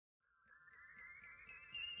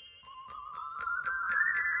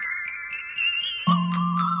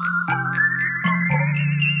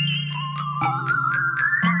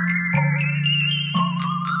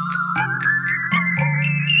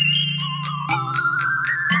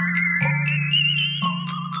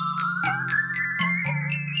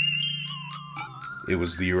It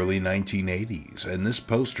was the early 1980s, and this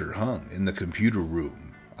poster hung in the computer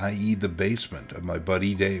room, i.e. the basement of my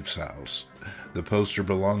buddy Dave's house. The poster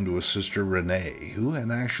belonged to his sister Renee, who had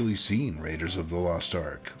actually seen Raiders of the Lost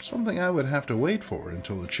Ark, something I would have to wait for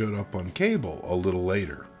until it showed up on cable a little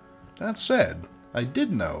later. That said, I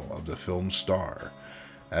did know of the film's star.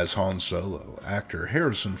 As Han Solo, actor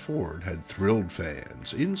Harrison Ford had thrilled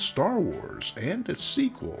fans in Star Wars and its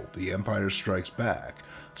sequel, The Empire Strikes Back,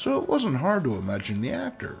 so it wasn't hard to imagine the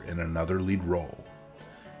actor in another lead role.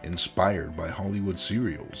 Inspired by Hollywood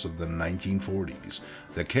serials of the 1940s,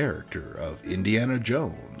 the character of Indiana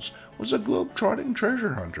Jones was a globe-trotting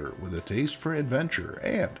treasure hunter with a taste for adventure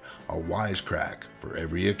and a wisecrack for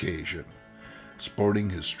every occasion. Sporting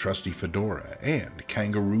his trusty fedora and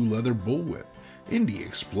kangaroo leather bullwhip, Indy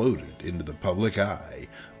exploded into the public eye,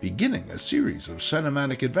 beginning a series of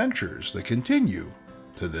cinematic adventures that continue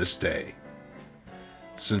to this day.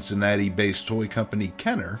 Cincinnati-based toy company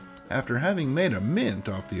Kenner, after having made a mint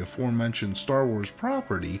off the aforementioned Star Wars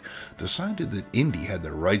property, decided that Indy had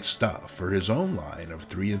the right stuff for his own line of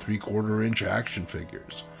 3 3/4-inch action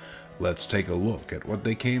figures. Let's take a look at what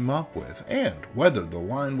they came up with and whether the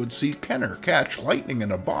line would see Kenner catch lightning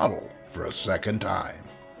in a bottle for a second time.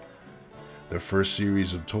 The first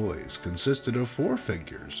series of toys consisted of 4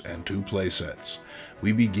 figures and 2 playsets.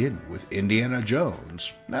 We begin with Indiana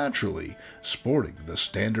Jones, naturally sporting the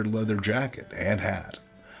standard leather jacket and hat.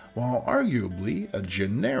 While arguably a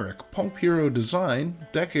generic pulp hero design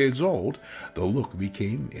decades old, the look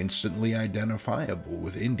became instantly identifiable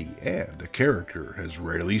with Indy, and the character has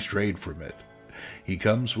rarely strayed from it. He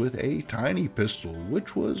comes with a tiny pistol,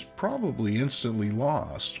 which was probably instantly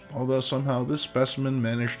lost, although somehow this specimen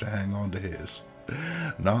managed to hang on to his.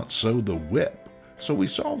 Not so the whip, so we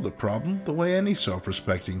solved the problem the way any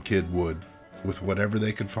self-respecting kid would, with whatever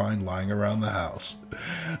they could find lying around the house.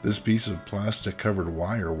 This piece of plastic-covered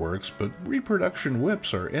wire works, but reproduction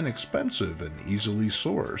whips are inexpensive and easily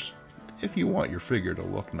sourced, if you want your figure to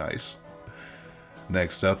look nice.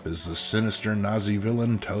 Next up is the sinister Nazi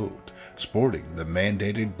villain Toad, sporting the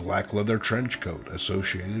mandated black leather trench coat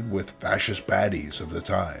associated with fascist baddies of the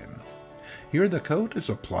time. Here the coat is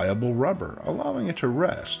a pliable rubber, allowing it to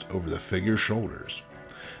rest over the figure's shoulders.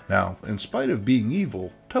 Now, in spite of being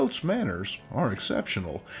evil, Toad's manners are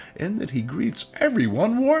exceptional in that he greets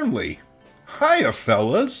everyone warmly. "Hiya,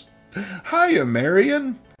 fellas! Hiya,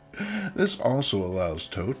 Marion!" This also allows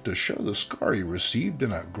Toad to show the scar he received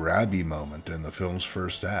in a grabby moment in the film's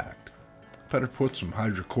first act. Better put some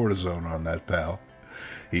hydrocortisone on that, pal.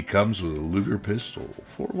 He comes with a Luger pistol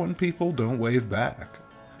for when people don't wave back.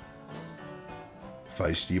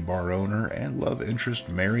 Feisty bar owner and love interest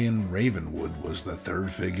Marion Ravenwood was the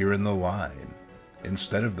third figure in the line.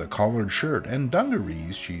 Instead of the collared shirt and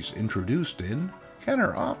dungarees she's introduced in,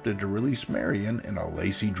 Kenner opted to release Marion in a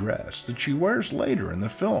lacy dress that she wears later in the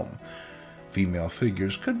film. Female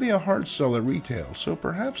figures could be a hard sell at retail, so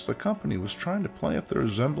perhaps the company was trying to play up the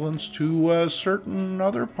resemblance to a certain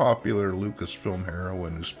other popular Lucasfilm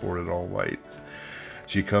heroine who sported all white.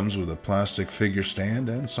 She comes with a plastic figure stand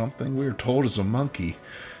and something we're told is a monkey.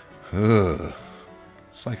 Ugh,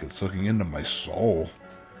 it's like it's looking into my soul.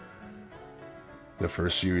 The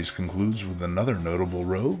first series concludes with another notable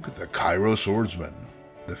rogue, the Cairo Swordsman.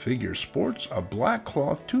 The figure sports a black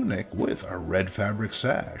cloth tunic with a red fabric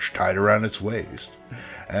sash tied around its waist.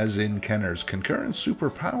 As in Kenner's concurrent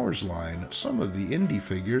superpowers line, some of the Indy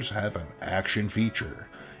figures have an action feature.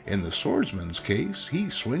 In the swordsman's case, he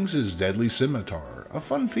swings his deadly scimitar, a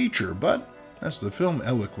fun feature, but, as the film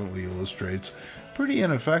eloquently illustrates, pretty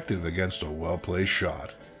ineffective against a well-placed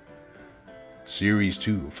shot. Series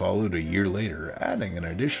 2 followed a year later, adding an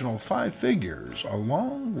additional 5 figures,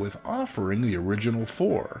 along with offering the original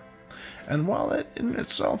 4. And while it in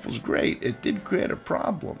itself was great, it did create a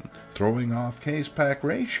problem, throwing off case-pack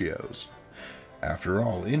ratios. After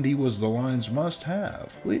all, Indy was the line's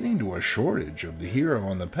must-have, leading to a shortage of the hero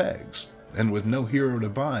on the pegs. And with no hero to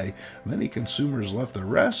buy, many consumers left the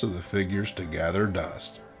rest of the figures to gather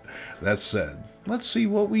dust. That said, let's see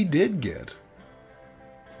what we did get.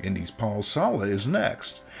 Indy's Paul Sala is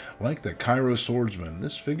next. Like the Cairo Swordsman,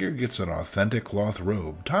 this figure gets an authentic cloth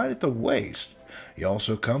robe tied at the waist. He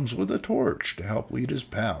also comes with a torch to help lead his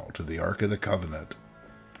pal to the Ark of the Covenant.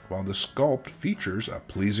 While the sculpt features a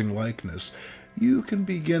pleasing likeness, you can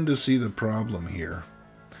begin to see the problem here.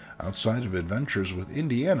 Outside of adventures with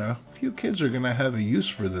Indiana, few kids are going to have a use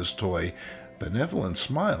for this toy, benevolent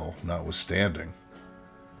smile notwithstanding.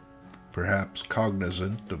 Perhaps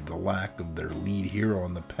cognizant of the lack of their lead hero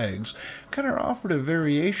on the pegs, Kenner offered a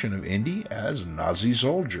variation of Indy as Nazi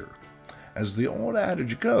soldier. As the old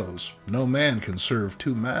adage goes, no man can serve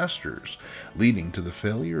two masters, leading to the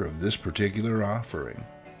failure of this particular offering.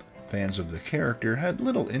 Fans of the character had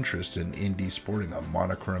little interest in Indy sporting a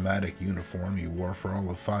monochromatic uniform he wore for all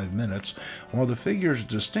of 5 minutes, while the figure's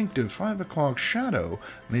distinctive 5 o'clock shadow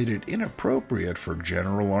made it inappropriate for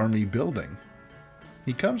general army building.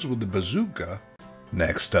 He comes with a bazooka.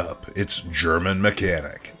 Next up, it's German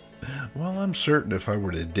Mechanic. While I'm certain if I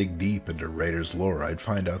were to dig deep into Raiders lore, I'd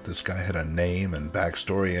find out this guy had a name and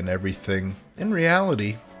backstory and everything, in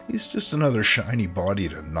reality, he's just another shiny body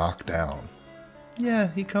to knock down. Yeah,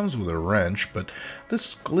 he comes with a wrench, but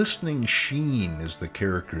this glistening sheen is the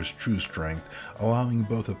character's true strength, allowing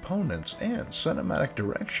both opponents and cinematic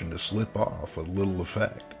direction to slip off with little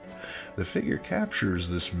effect. The figure captures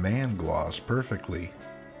this man gloss perfectly.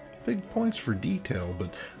 Big points for detail,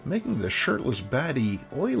 but making the shirtless baddie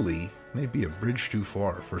oily may be a bridge too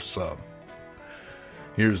far for some.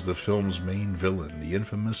 Here's the film's main villain, the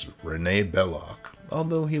infamous René Belloc,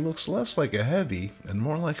 although he looks less like a heavy and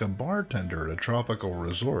more like a bartender at a tropical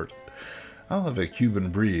resort. I'll have a Cuban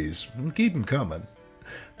breeze and keep him coming.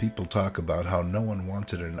 People talk about how no one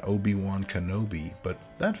wanted an Obi-Wan Kenobi, but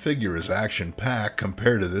that figure is action-packed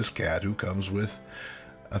compared to this cat who comes with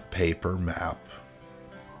a paper map.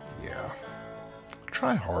 Yeah.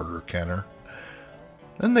 Try harder, Kenner.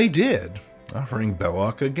 And they did, offering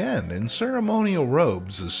Belloc again in ceremonial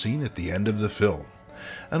robes as seen at the end of the film.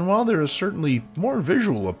 And while there is certainly more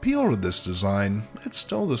visual appeal to this design, it's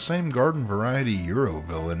still the same garden variety Euro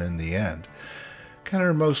villain in the end.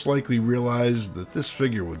 Kenner most likely realized that this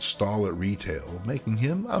figure would stall at retail, making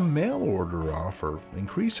him a mail order offer,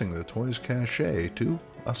 increasing the toy's cachet to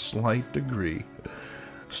a slight degree.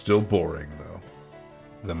 Still boring, though.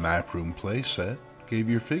 The map room playset gave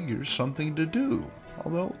your figures something to do,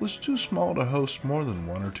 although it was too small to host more than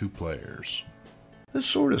 1 or 2 players. This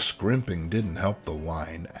sort of scrimping didn't help the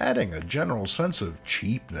line, adding a general sense of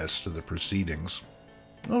cheapness to the proceedings.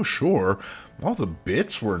 Oh sure, all the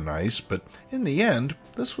bits were nice, but in the end,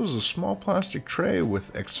 this was a small plastic tray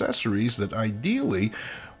with accessories that ideally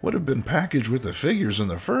would have been packaged with the figures in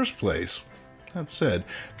the first place. That said,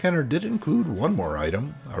 Kenner did include one more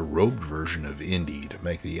item, a robed version of Indy to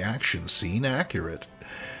make the action scene accurate.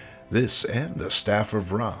 This and the Staff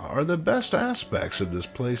of Ra are the best aspects of this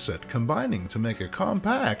playset, combining to make a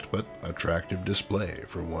compact but attractive display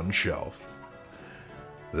for one shelf.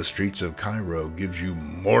 The Streets of Cairo gives you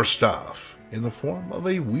more stuff in the form of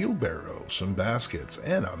a wheelbarrow, some baskets,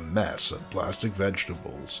 and a mess of plastic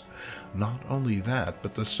vegetables. Not only that,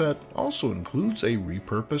 but the set also includes a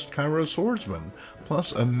repurposed Cairo swordsman,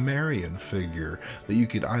 plus a Marion figure that you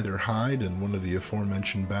could either hide in one of the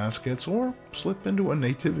aforementioned baskets or slip into a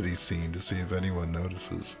nativity scene to see if anyone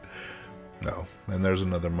notices. No, and there's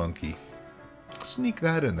another monkey. Sneak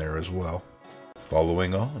that in there as well.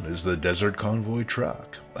 Following on is the Desert Convoy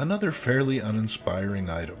truck, another fairly uninspiring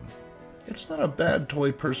item. It's not a bad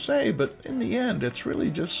toy per se, but in the end, it's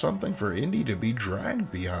really just something for Indy to be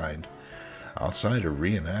dragged behind. Outside of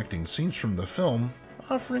reenacting scenes from the film,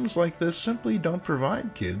 offerings like this simply don't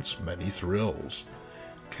provide kids many thrills.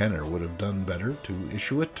 Kenner would have done better to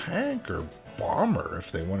issue a tank or bomber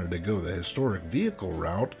if they wanted to go the historic vehicle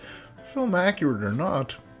route. Film accurate or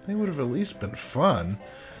not, they would have at least been fun.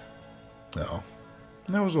 No,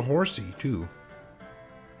 there was a horsey, too.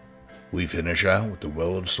 We finish out with the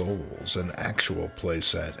Well of Souls, an actual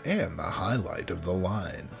playset and the highlight of the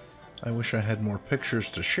line. I wish I had more pictures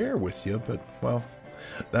to share with you, but, well,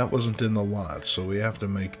 that wasn't in the lot, so we have to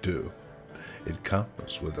make do. It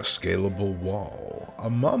comes with a scalable wall, a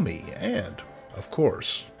mummy, and, of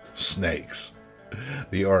course, snakes.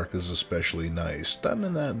 The arc is especially nice, done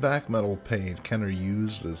in that back metal paint Kenner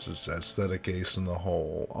used as his aesthetic ace in the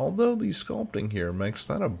hole, although the sculpting here makes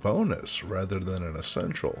that a bonus rather than an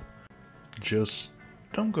essential. Just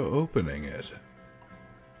don't go opening it.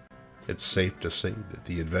 It's safe to say that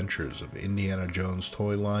the adventures of Indiana Jones'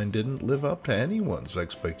 toy line didn't live up to anyone's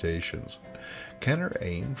expectations. Kenner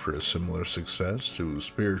aimed for a similar success to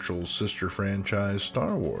spiritual sister franchise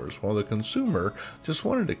Star Wars, while the consumer just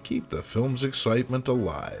wanted to keep the film's excitement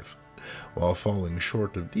alive. While falling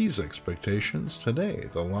short of these expectations, today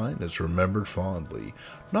the line is remembered fondly,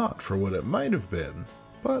 not for what it might have been,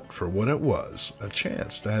 but for what it was, a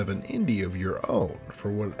chance to have an Indy of your own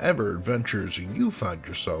for whatever adventures you find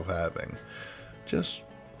yourself having. Just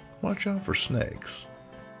watch out for snakes.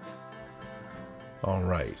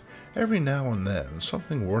 Alright, every now and then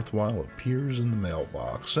something worthwhile appears in the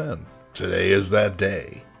mailbox, and today is that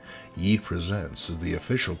day. Yeet Presents is the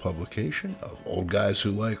official publication of Old Guys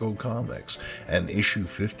Who Like Old Comics, and issue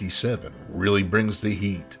 57 really brings the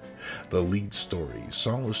heat. The lead story,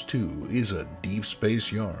 Solace 2, is a deep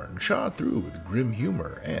space yarn shot through with grim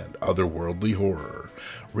humor and otherworldly horror.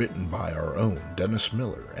 Written by our own Dennis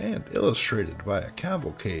Miller and illustrated by a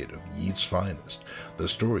cavalcade of Yeat's finest, the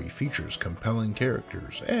story features compelling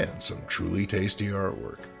characters and some truly tasty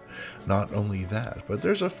artwork. Not only that, but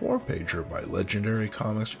there's a 4-pager by legendary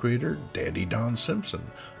comics creator Dandy Don Simpson,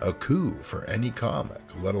 a coup for any comic,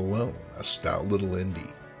 let alone a stout little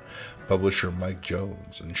indie. Publisher Mike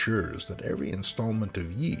Jones ensures that every installment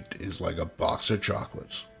of Yeat is like a box of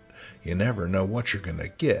chocolates. You never know what you're gonna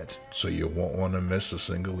get, so you won't want to miss a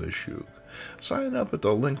single issue. Sign up at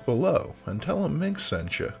the link below and tell him Mink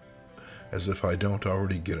sent you. As if I don't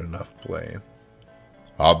already get enough playing.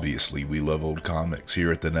 Obviously, we love old comics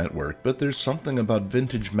here at the network, but there's something about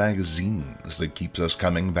vintage magazines that keeps us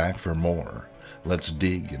coming back for more. Let's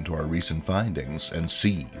dig into our recent findings and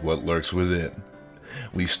see what lurks within.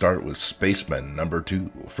 We start with Spaceman number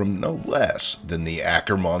 2, from no less than the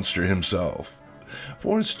Acker Monster himself.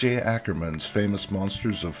 Forrest J. Ackerman's famous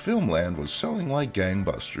Monsters of Filmland was selling like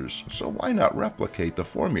gangbusters, so why not replicate the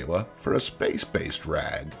formula for a space-based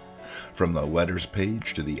rag? From the letters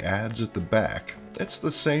page to the ads at the back, it's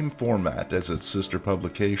the same format as its sister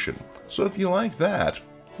publication, so if you like that,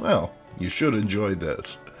 well, you should enjoy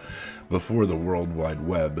this. Before the World Wide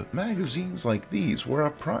Web, magazines like these were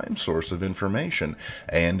a prime source of information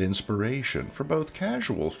and inspiration for both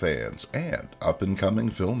casual fans and up-and-coming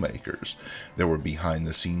filmmakers. There were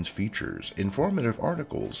behind-the-scenes features, informative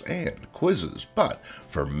articles, and quizzes, but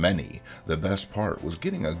for many, the best part was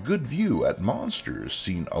getting a good view at monsters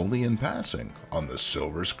seen only in passing on the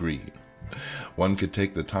silver screen. One could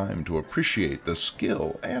take the time to appreciate the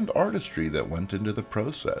skill and artistry that went into the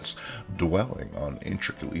process, dwelling on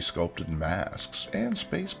intricately sculpted masks and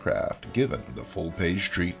spacecraft given the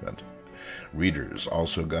full-page treatment. Readers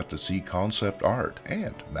also got to see concept art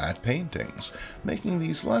and matte paintings, making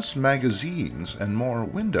these less magazines and more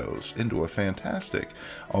windows into a fantastic,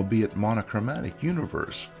 albeit monochromatic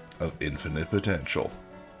universe of infinite potential.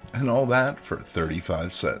 And all that for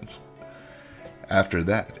 35 cents. After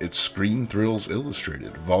that, it's Screen Thrills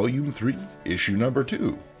Illustrated, Volume 3, Issue Number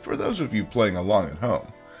 2, for those of you playing along at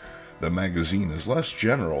home. The magazine is less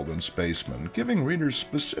general than Spaceman, giving readers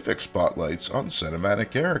specific spotlights on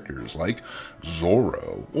cinematic characters like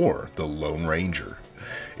Zorro or the Lone Ranger.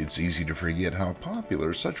 It's easy to forget how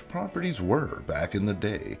popular such properties were back in the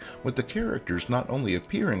day, with the characters not only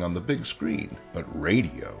appearing on the big screen, but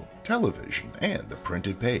radio, television, and the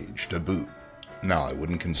printed page to boot. Now, I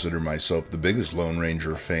wouldn't consider myself the biggest Lone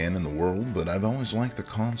Ranger fan in the world, but I've always liked the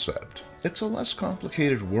concept. It's a less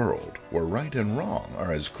complicated world, where right and wrong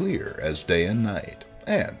are as clear as day and night.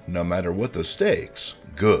 And, no matter what the stakes,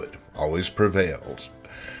 good always prevails.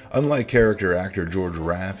 Unlike character actor George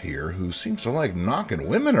Raff here, who seems to like knocking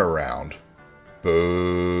women around.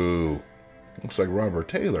 Boo! Looks like Robert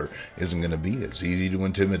Taylor isn't going to be as easy to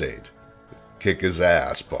intimidate. Kick his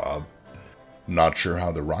ass, Bob. Not sure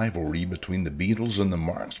how the rivalry between the Beatles and the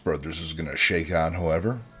Marx Brothers is going to shake out,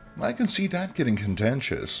 however. I can see that getting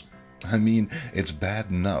contentious. I mean, it's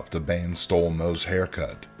bad enough the band stole Moe's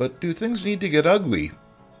haircut, but do things need to get ugly?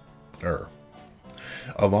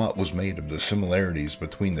 A lot was made of the similarities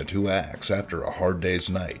between the two acts after a hard day's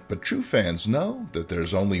night, but true fans know that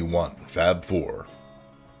there's only one Fab Four.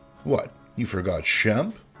 What, you forgot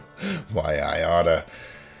Shemp? Why, I oughta...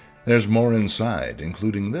 There's more inside,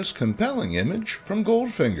 including this compelling image from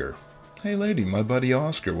Goldfinger. Hey lady, my buddy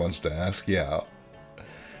Oscar wants to ask you out.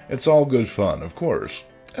 It's all good fun, of course.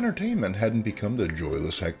 Entertainment hadn't become the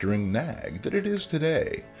joyless hectoring nag that it is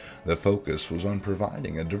today. The focus was on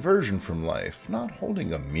providing a diversion from life, not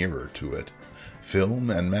holding a mirror to it. Film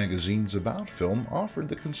and magazines about film offered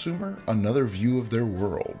the consumer another view of their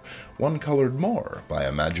world, one colored more by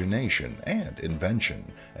imagination and invention,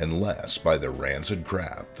 and less by the rancid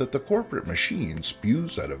crap that the corporate machine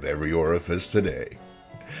spews out of every orifice today.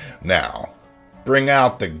 Now, bring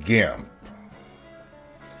out the GIMP.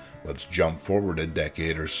 Let's jump forward a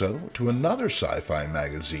decade or so to another sci-fi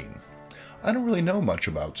magazine. I don't really know much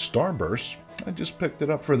about Starburst. I just picked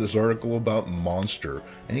it up for this article about Monster,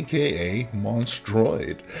 aka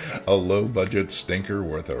Monstroid, a low-budget stinker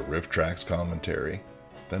worth a Riff Tracks commentary.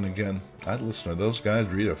 Then again, I'd listen to those guys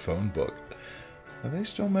read a phone book. Do they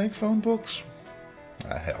still make phone books?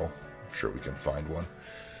 Hell, I'm sure we can find one.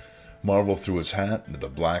 Marvel threw his hat into the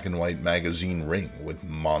black and white magazine ring with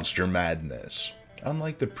Monster Madness.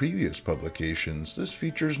 Unlike the previous publications, this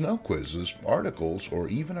features no quizzes, articles, or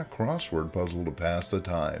even a crossword puzzle to pass the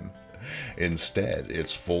time. Instead,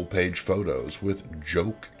 it's full-page photos with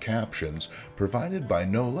joke captions provided by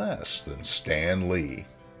no less than Stan Lee.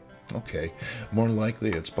 Okay, more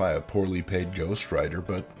likely it's by a poorly paid ghostwriter,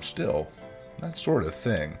 but still, that sort of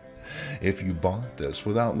thing. If you bought this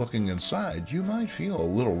without looking inside, you might feel a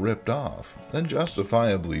little ripped off, and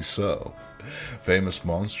justifiably so. Famous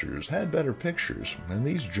Monsters had better pictures, and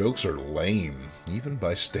these jokes are lame, even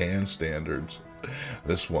by Stan standards.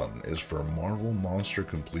 This one is for Marvel Monster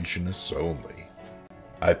completionists only.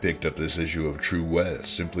 I picked up this issue of True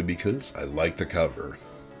West simply because I like the cover.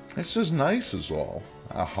 It's just nice as all.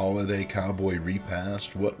 A holiday cowboy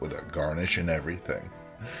repast, what with a garnish and everything.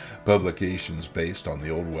 Publications based on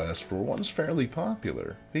the Old West were once fairly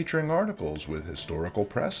popular, featuring articles with historical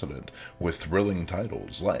precedent, with thrilling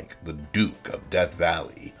titles like The Duke of Death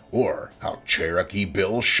Valley, or How Cherokee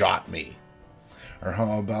Bill Shot Me. Or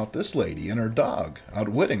how about this lady and her dog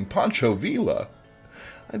outwitting Pancho Villa?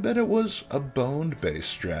 I bet it was a bone-based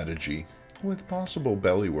strategy, with possible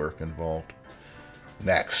belly work involved.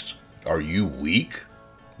 Next, are you weak?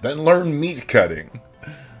 Then learn meat cutting.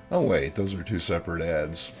 Oh wait, those are two separate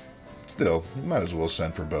ads. Still, you might as well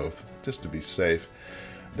send for both, just to be safe.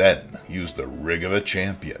 Then, use the rig of a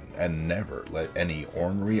champion, and never let any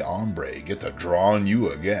ornery hombre get the draw on you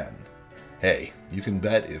again. Hey, you can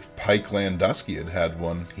bet if Pike Landusky had had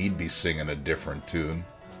one, he'd be singing a different tune.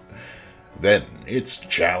 Then, it's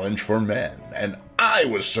Challenge for Men, and I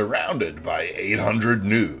was surrounded by 800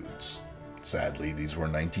 nudes. Sadly, these were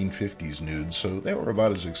 1950s nudes, so they were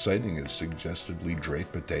about as exciting as suggestively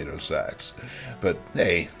draped potato sacks. But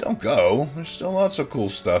hey, don't go. There's still lots of cool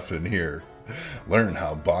stuff in here. Learn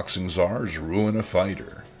how boxing czars ruin a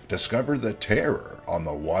fighter. Discover the terror on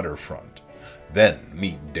the waterfront. Then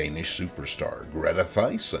meet Danish superstar Greta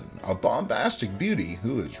Thysson, a bombastic beauty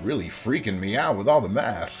who is really freaking me out with all the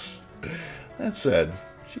masks. That said,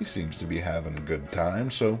 she seems to be having a good time,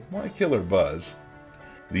 so why kill her buzz?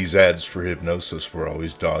 These ads for hypnosis were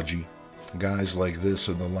always dodgy. Guys like this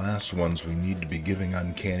are the last ones we need to be giving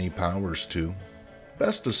uncanny powers to.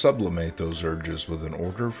 Best to sublimate those urges with an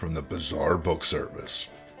order from the Bizarre Book Service.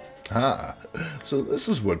 Ah, so this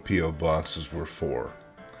is what P.O. boxes were for.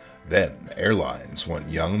 Then airlines want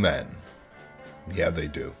young men. Yeah, they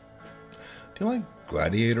do. Do you like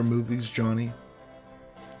gladiator movies, Johnny?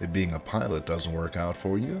 If being a pilot doesn't work out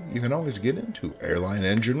for you, you can always get into airline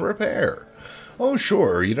engine repair. Oh,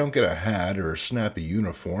 sure, you don't get a hat or a snappy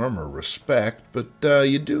uniform or respect, but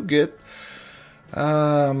you do get,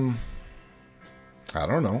 I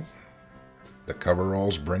don't know, the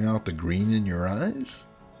coveralls bring out the green in your eyes?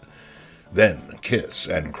 Then kiss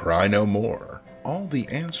and cry no more. All the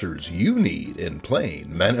answers you need in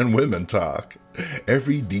plain men and women talk.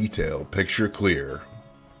 Every detail picture clear.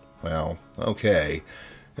 Well, okay,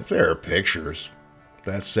 if there are pictures.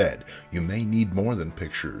 That said, you may need more than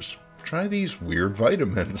pictures. Try these weird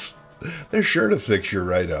vitamins. They're sure to fix you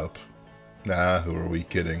right up. Nah, who are we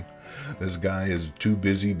kidding? This guy is too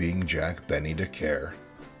busy being Jack Benny to care.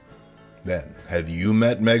 Then, have you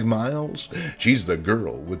met Meg Miles? She's the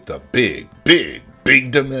girl with the big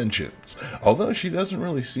dimensions. Although she doesn't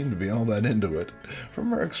really seem to be all that into it. From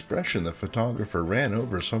her expression, the photographer ran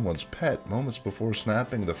over someone's pet moments before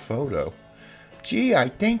snapping the photo. Gee, I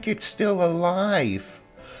think it's still alive.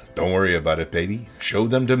 Don't worry about it, baby. Show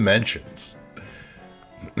them dimensions.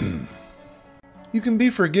 You can be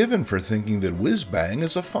forgiven for thinking that Whiz Bang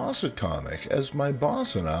is a Fawcett comic, as my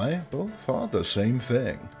boss and I both thought the same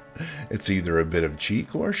thing. It's either a bit of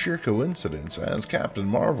cheek or sheer coincidence, as Captain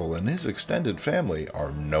Marvel and his extended family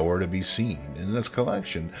are nowhere to be seen in this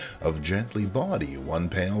collection of gently bawdy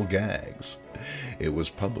one-panel gags. It was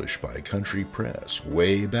published by Country Press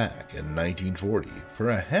way back in 1940 for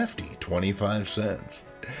a hefty 25 cents.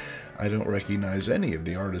 I don't recognize any of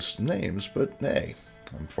the artists' names, but hey,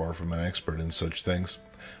 I'm far from an expert in such things.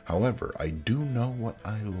 However, I do know what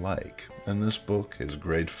I like, and this book is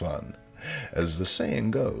great fun. As the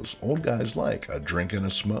saying goes, old guys like a drink and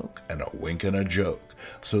a smoke and a wink and a joke,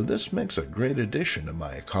 so this makes a great addition to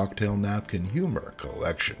my cocktail napkin humor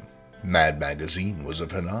collection. Mad Magazine was a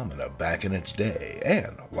phenomena back in its day,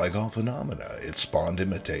 and, like all phenomena, it spawned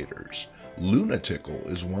imitators. Lunatical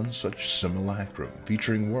is one such simulacrum,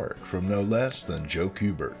 featuring work from no less than Joe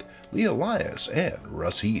Kubert, Lee Elias, and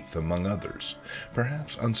Russ Heath, among others.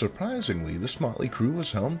 Perhaps unsurprisingly, this motley crew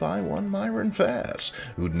was helmed by one Myron Fass,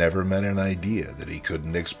 who'd never met an idea that he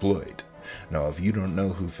couldn't exploit. Now, if you don't know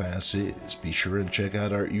who Fass is, be sure and check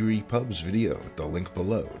out our Eerie Pubs video at the link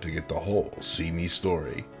below to get the whole See Me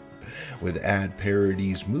story. With ad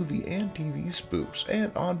parodies, movie and TV spoofs,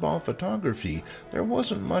 and oddball photography, there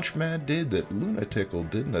wasn't much Mad did that Lunatical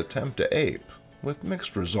didn't attempt to ape. with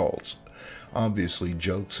mixed results. Obviously,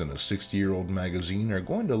 jokes in a 60-year-old magazine are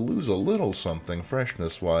going to lose a little something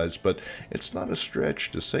freshness-wise, but it's not a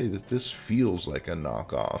stretch to say that this feels like a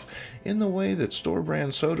knockoff, in the way that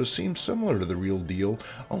store-brand soda seems similar to the real deal,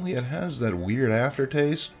 only it has that weird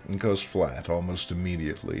aftertaste and goes flat almost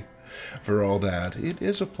immediately. For all that, it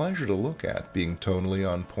is a pleasure to look at, being tonally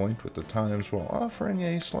on point with the times while offering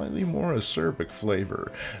a slightly more acerbic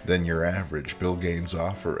flavor than your average Bill Gaines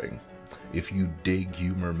offering. If you dig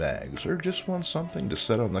humor mags or just want something to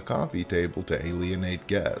set on the coffee table to alienate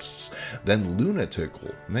guests, then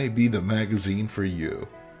Lunatical may be the magazine for you.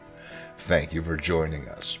 Thank you for joining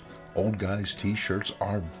us. Old Guys t-shirts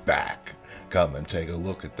are back. Come and take a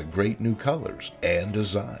look at the great new colors and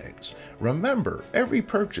designs. Remember, every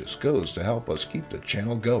purchase goes to help us keep the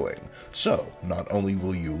channel going. So, not only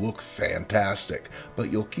will you look fantastic, but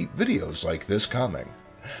you'll keep videos like this coming.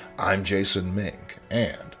 I'm Jason Mink,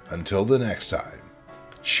 and until the next time,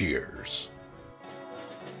 cheers.